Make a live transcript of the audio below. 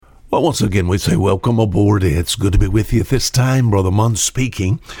Well, once again, we say welcome aboard. It's good to be with you at this time. Brother Munn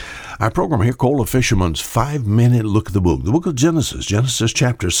speaking. Our program here called A Fisherman's 5-Minute Look at the Book of Genesis, Genesis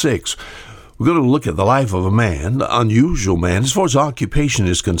chapter 6. We're going to look at the life of a man, the unusual man, as far as occupation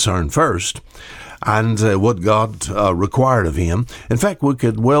is concerned first, and what God required of him. In fact, we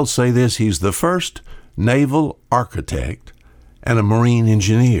could well say this: he's the first naval architect and a marine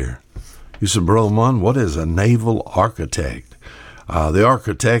engineer. You said, Brother Munn, what is a naval architect? The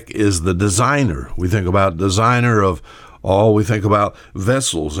architect is the designer. We think about designer of we think about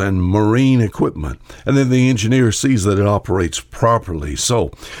vessels and marine equipment. And then the engineer sees that it operates properly.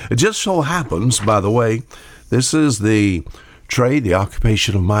 So it just so happens, by the way, this is the trade, the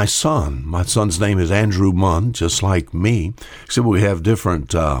occupation of my son. My son's name is Andrew Munn, just like me, except we have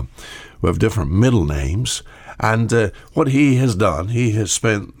different middle names. And what he has done, he has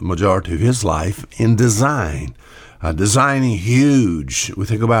spent the majority of his life in design. Designing we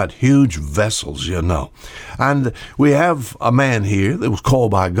think about huge vessels, And we have a man here that was called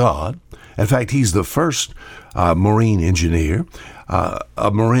by God. In fact, he's the first marine engineer.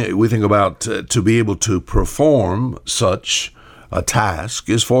 We think about to be able to perform such a task.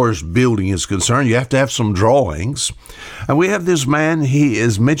 As far as building is concerned, you have to have some drawings. And we have this man, he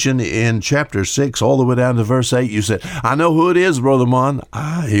is mentioned in chapter 6 all the way down to verse 8. You said, I know who it is, Brother Munn.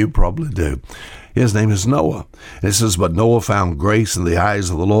 You probably do. His name is Noah. And it says, but Noah found grace in the eyes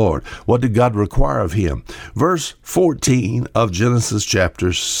of the Lord. What did God require of him? Verse 14 of Genesis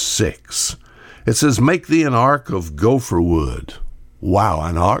chapter 6. It says, make thee an ark of gopher wood. Wow,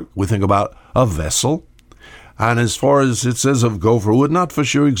 an ark. We think about a vessel. And as far as it says of gopher wood, not for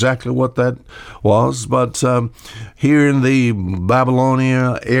sure exactly what that was, but here in the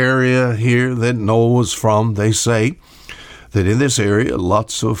Babylonia area here that Noah was from, they say that in this area,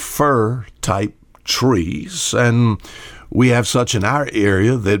 lots of fir type trees, and we have such in our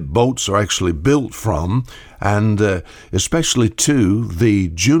area that boats are actually built from, and especially too the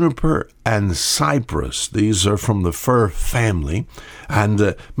juniper and cypress. These are from the fir family,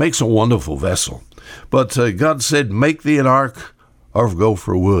 and makes a wonderful vessel. But God said, make thee an ark of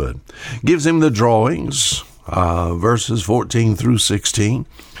gopher wood. Gives him the drawings, verses 14 through 16.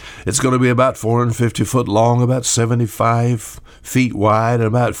 It's going to be about 450 foot long, about 75 feet wide, and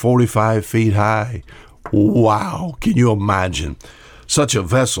about 45 feet high. Wow, can you imagine such a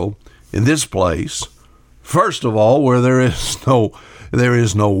vessel in this place? First of all, where there is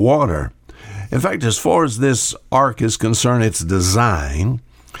no water. In fact, as far as this ark is concerned, its design,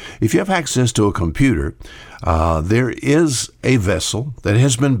 if you have access to a computer, there is a vessel that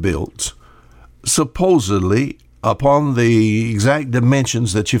has been built supposedly upon the exact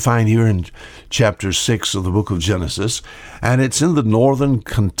dimensions that you find here in chapter 6 of the book of Genesis, and it's in the northern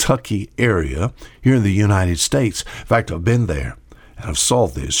Kentucky area here in the United States. In fact, I've been there, and I've saw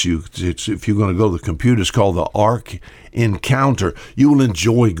this. If you're going to go to the computer, it's called the Ark Encounter. You will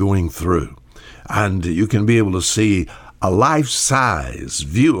enjoy going through, and you can be able to see a life-size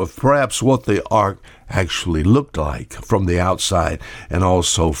view of perhaps what the ark actually looked like from the outside and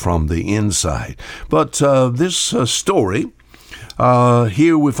also from the inside. But this story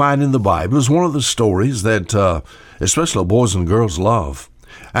here we find in the Bible is one of the stories that especially boys and girls love.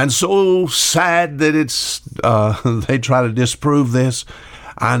 And so sad that it's they try to disprove this.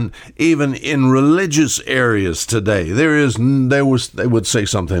 And even in religious areas today, they would say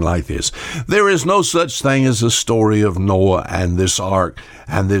something like this: there is no such thing as a story of Noah and this ark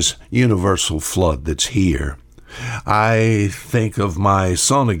and this universal flood that's here. I think of my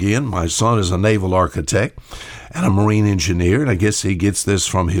son again. My son is a naval architect and a marine engineer, and I guess he gets this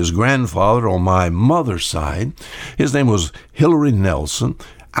from his grandfather on my mother's side. His name was Hillary Nelson,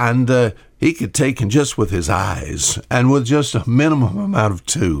 and he could take, and just with his eyes and with just a minimum amount of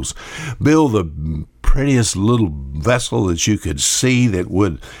tools, build the prettiest little vessel that you could see that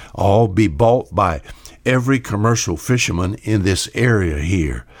would all be bought by every commercial fisherman in this area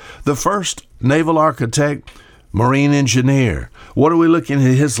here. The first naval architect, marine engineer. What are we looking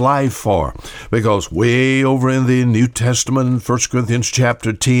at his life for? Because way over in the New Testament, 1 Corinthians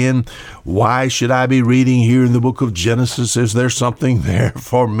chapter 10, why should I be reading here in the book of Genesis? Is there something there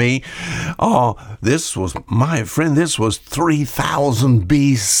for me? This was 3000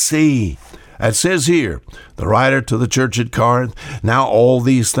 BC. It says here, the writer to the church at Corinth, now all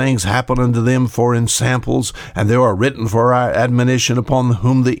these things happen unto them for ensamples, and they are written for our admonition, upon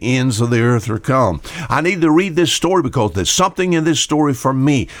whom the ends of the earth are come. I need to read this story because there's something in this story for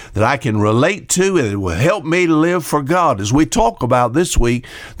me that I can relate to, and it will help me to live for God. As we talk about this week,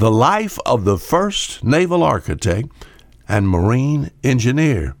 the life of the first naval architect and marine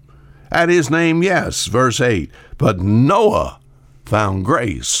engineer. At his name, yes, verse 8, but Noah found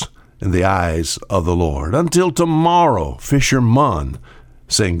grace in the eyes of the Lord. Until tomorrow, fisherman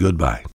saying goodbye.